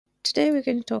today we're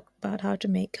going to talk about how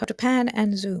to pan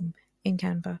and zoom in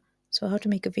Canva. So how to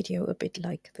make a video a bit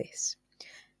like this.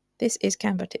 This is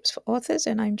Canva Tips for Authors,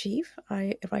 and I'm Jeev.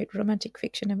 I write romantic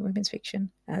fiction and women's fiction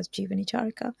as Jeevani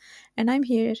Charika, and I'm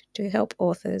here to help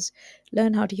authors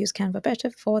learn how to use Canva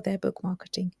better for their book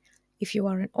marketing. If you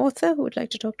are an author who would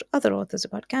like to talk to other authors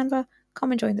about Canva,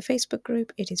 come and join the Facebook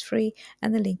group. It is free,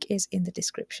 and the link is in the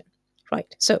description.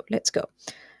 Right, so let's go.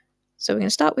 So we're going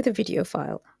to start with a video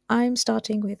file. I'm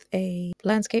starting with a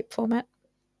landscape format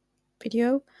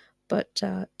video, but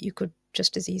you could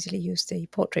just as easily use the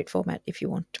portrait format if you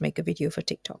want to make a video for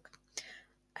TikTok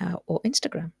or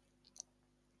Instagram.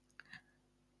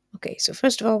 Okay, so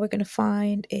first of all, we're going to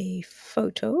find a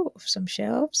photo of some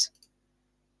shelves.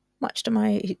 Much to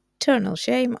my eternal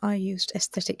shame, I used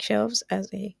aesthetic shelves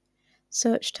as a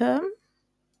search term.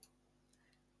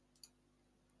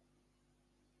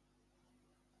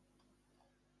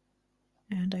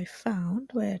 And I found,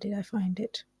 where did I find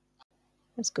it?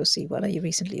 Let's go see what I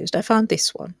recently used. I found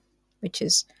this one, which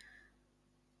is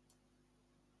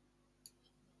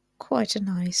quite a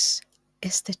nice,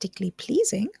 aesthetically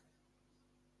pleasing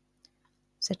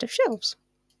set of shelves.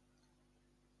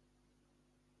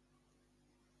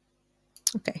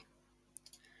 Okay,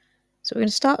 so we're going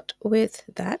to start with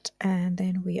that, and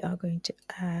then we are going to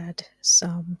add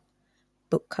some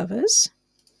book covers.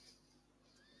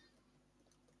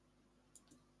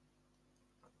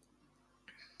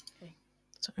 Okay,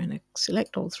 so I'm going to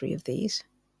select all three of these.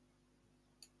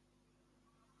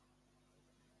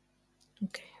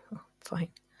 Okay, oh, fine.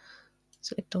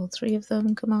 Select all three of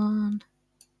them, come on,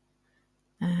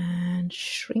 and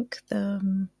shrink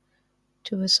them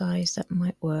to a size that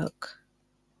might work.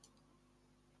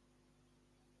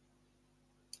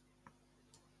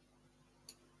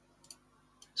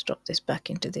 Let's drop this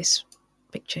back into this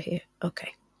picture here.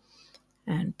 Okay,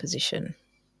 and position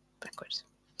backwards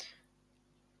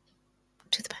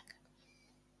to the back.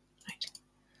 Right.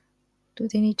 Do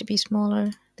they need to be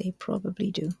smaller? They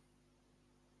probably do.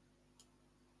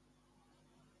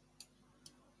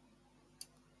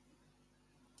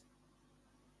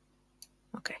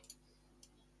 Okay.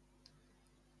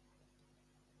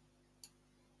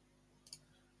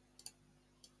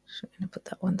 So I'm going to put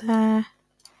that one there,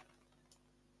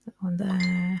 that one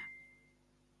there,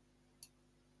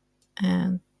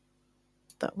 and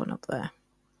that one up there.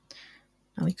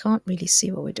 Now we can't really see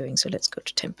what we're doing, so let's go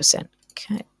to 10%.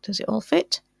 Okay, does it all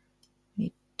fit? We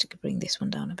need to bring this one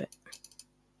down a bit.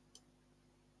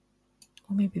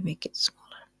 Or maybe make it smaller.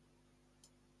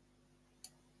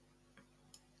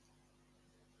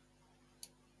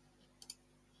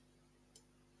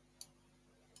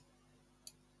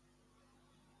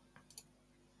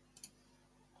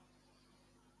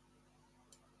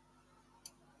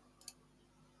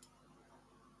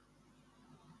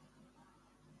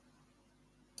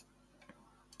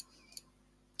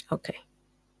 Okay.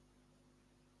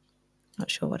 Not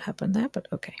sure what happened there, but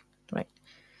okay. Right.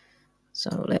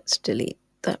 So let's delete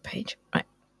that page. Right.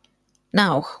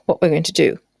 Now, what we're going to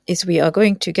do is we are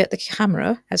going to get the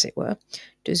camera, as it were,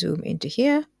 to zoom into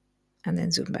here and then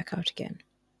zoom back out again.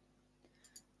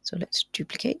 So let's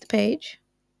duplicate the page.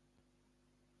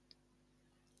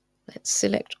 Let's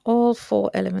select all 4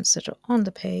 elements that are on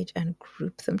the page and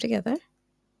group them together.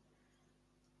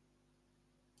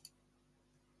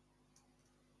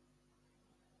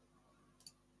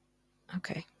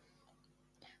 Okay.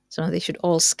 So now they should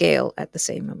all scale at the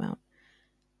same amount.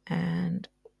 And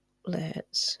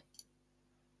let's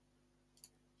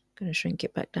going to shrink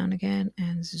it back down again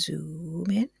and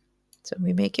zoom in. So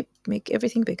we make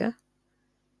everything bigger.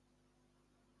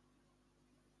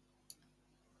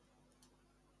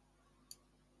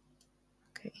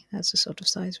 Okay, that's the sort of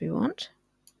size we want.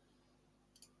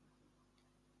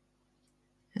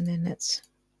 And then let's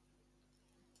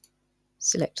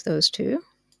select those two.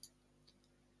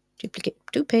 Duplicate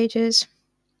 2 pages.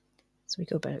 So we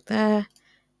go back there.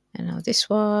 And now this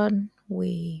one,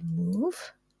 we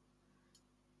move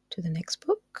to the next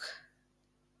book.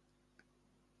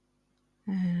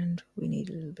 And we need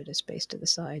a little bit of space to the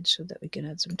side so that we can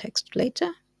add some text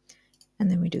later. And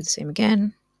then we do the same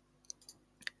again.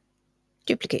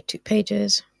 Duplicate 2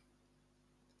 pages.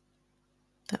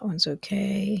 That one's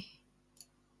okay.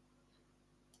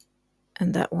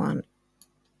 And that one,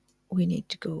 we need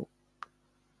to go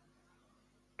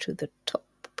to the top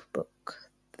book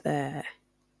there.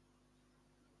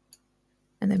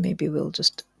 And then maybe we'll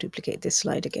just duplicate this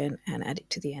slide again and add it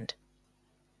to the end.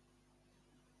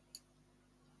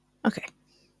 Okay,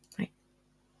 right.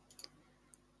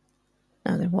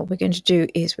 Now then what we're going to do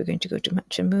is we're going to go to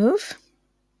Match and Move.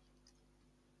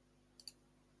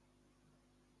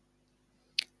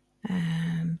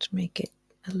 And and make it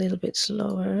a little bit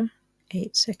slower,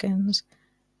 8 seconds.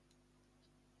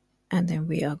 And then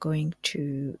we are going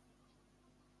to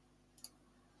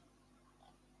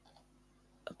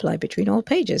apply between all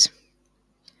pages.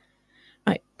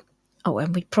 Right. Oh,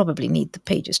 and we probably need the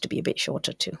pages to be a bit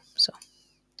shorter too. So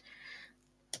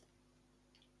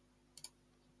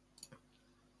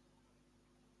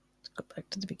let's go back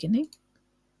to the beginning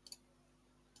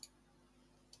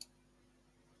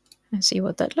and see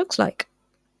what that looks like.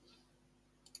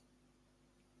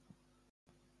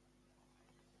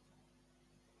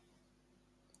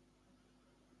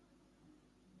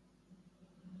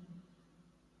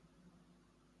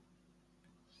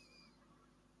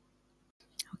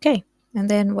 Okay, and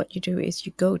then what you do is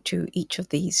you go to each of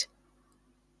these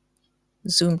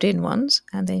zoomed in ones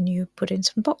and then you put in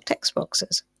some text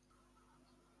boxes.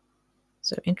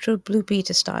 So in true Blue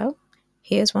Peter style,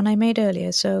 here's one I made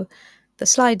earlier. So the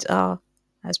slides are,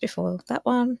 as before, that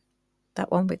one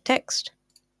with text,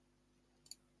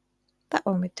 that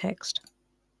one with text,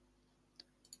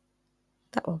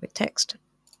 that one with text,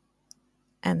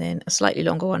 and then a slightly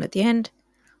longer one at the end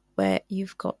where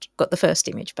you've got the first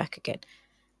image back again.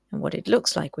 And what it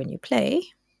looks like when you play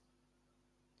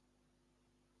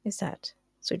is that.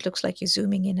 So it looks like you're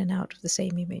zooming in and out of the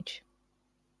same image.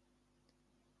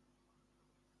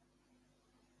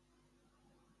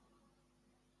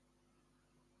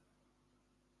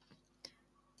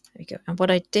 There we go. And what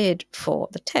I did for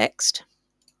the text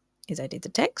is I did the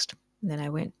text, and then I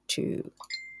went to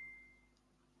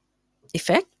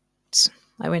Effects.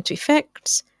 I went to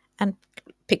Effects and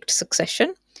picked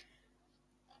Succession,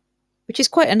 which is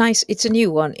quite a nice, it's a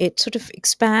new one. It sort of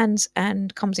expands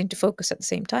and comes into focus at the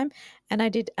same time. And I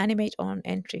did Animate on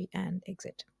Entry and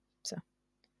Exit. So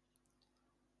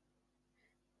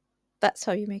that's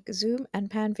how you make a zoom and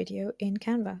pan video in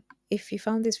Canva. If you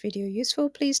found this video useful,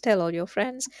 please tell all your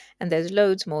friends, and there's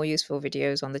loads more useful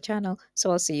videos on the channel,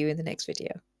 so I'll see you in the next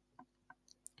video.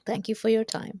 Thank you for your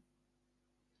time.